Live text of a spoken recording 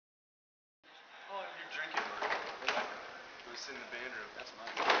Oh, you're drinking, Mark. It was in the band room. That's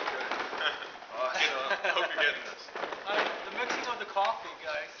mine. Good. I hope you're getting this. The mixing of the coffee,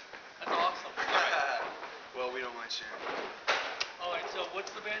 guys. That's awesome. Well, we don't mind sharing. Alright, so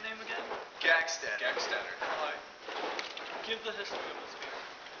what's the band name again? Gackstatter. Gackstatter. Alright. Give the history of this band.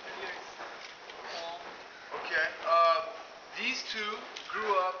 Okay. These two grew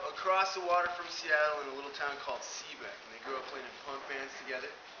up across the water from Seattle in a little town called Seabeck, and they grew up playing in punk bands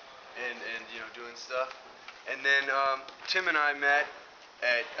together, and doing stuff. And then Tim and I met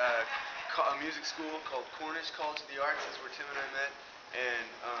at a music school called Cornish College of the Arts. That's where Tim and I met. And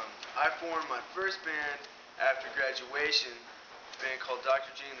I formed my first band after graduation, a band called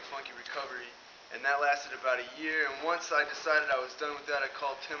Dr. G and the Funky Recovery, and that lasted about a year. And once I decided I was done with that, I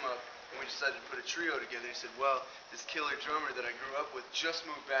called Tim up, and we decided to put a trio together. He said, well, this killer drummer that I grew up with just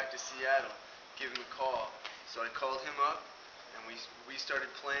moved back to Seattle. Give him a call. So I called him up, and we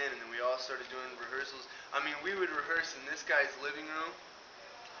started playing, and then we all started doing rehearsals. I mean, we would rehearse in this guy's living room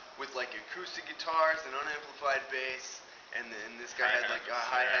with like acoustic guitars and unamplified bass, and this guy had like a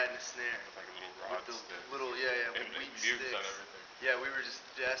hi-hat and a snare. With like a little rod with the stick. little, with weak sticks. sticks. On everything. Yeah, we were just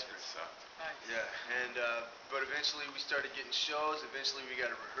desperate. It sucked. Nice. Yeah, and but eventually we started getting shows. Eventually we got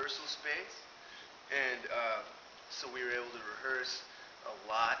a rehearsal space, and so we were able to rehearse a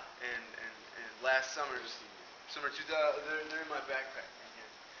lot. And last summer, summer 2000, they're in my backpack right here.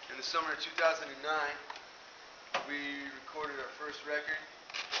 In the summer of 2009, we recorded our first record,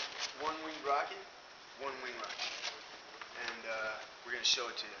 One Wing Rocket, and we're gonna show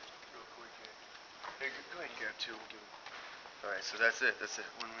it to you real quick here. Hey, go ahead and grab two. We'll give it. All right, so that's it.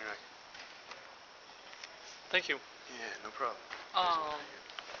 One Wing Rocket. Thank you. Yeah, no problem.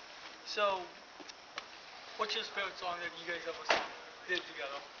 So, what's your favorite song that you guys ever did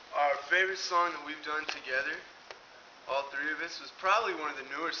together? Our favorite song that we've done together, all three of us, was probably one of the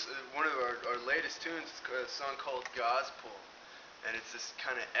newest, one of our latest tunes. It's a song called Gospel, and it's this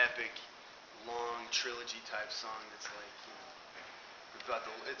kind of epic, long trilogy type song that's like,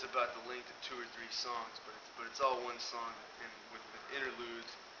 it's about the length of 2 or 3 songs, but it's all one song, and with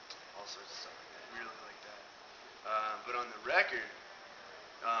interludes, all sorts of stuff like that. We really like that. But on the record,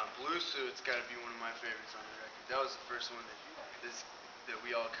 Blue Suit's got to be one of my favorites on the record. That was the first one that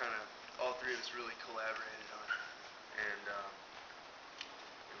we all all three of us really collaborated on, and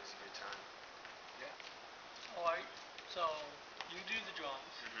it was a good time. Yeah. Alright, so you do the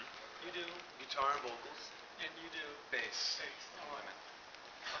drums, you do guitar and vocals, and you do Bass. Alright.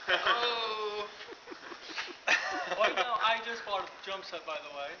 Oh! Right now, I just bought a drum set, by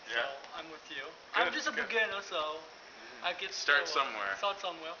the way, so I'm with you. I'm just a beginner, so I get Start somewhere. Start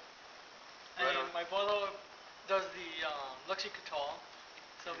somewhere. Right And on. my brother does the electric guitar,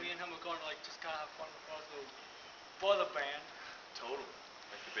 so me and him are going to just kind of have fun with us little brother band. Totally.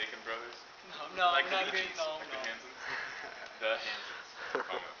 Like the Bacon Brothers? No, like not the being, no. Like the Hansons? The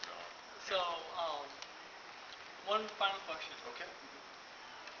Hansons. So, one final question. Okay.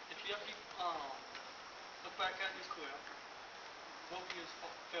 If you have to look back at your career, what would be your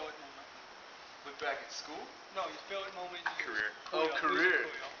favorite moment? Look back at school? No, your favorite moment in your Career.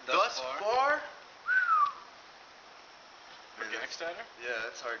 Career. Music Thus far? For Gackstatter? Yeah,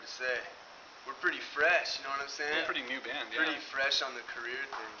 that's hard to say. We're pretty fresh, you know what I'm saying? Yeah. Pretty new band, yeah. Pretty fresh on the career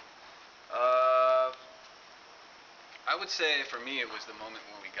thing. I would say for me it was the moment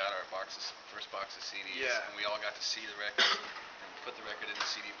when we got our first box of CDs, Yeah. and we all got to see the record and put the record in the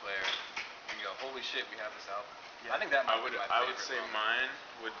CD player, and you go, holy shit, we have this album. Yeah. I think that might be my favorite. I would say moment. mine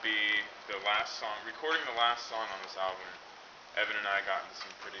would be the last song, recording the last song on this album. Evan and I got into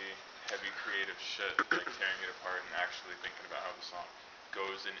some pretty heavy creative shit, like tearing it apart and actually thinking about how the song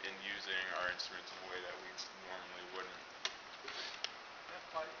goes and using our instruments in a way that we normally wouldn't.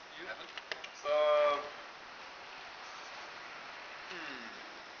 You? Evan?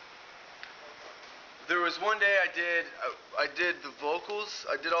 There was one day I did the vocals.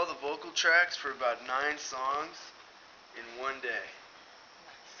 I did all the vocal tracks for about 9 songs in one day,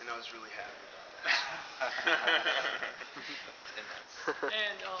 and I was really happy about that.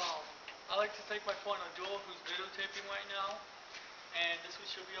 And I'd like to thank my partner Joel, who's videotaping right now, and this one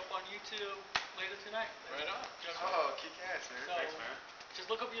should be up on YouTube later tonight. Right on. Oh, kick ass, man. So, Thanks, man. just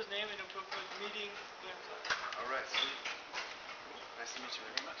look up his name and it'll put the meeting. All right, sweet. Nice to meet you,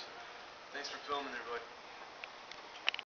 man. Very much. Thanks for filming there, bud.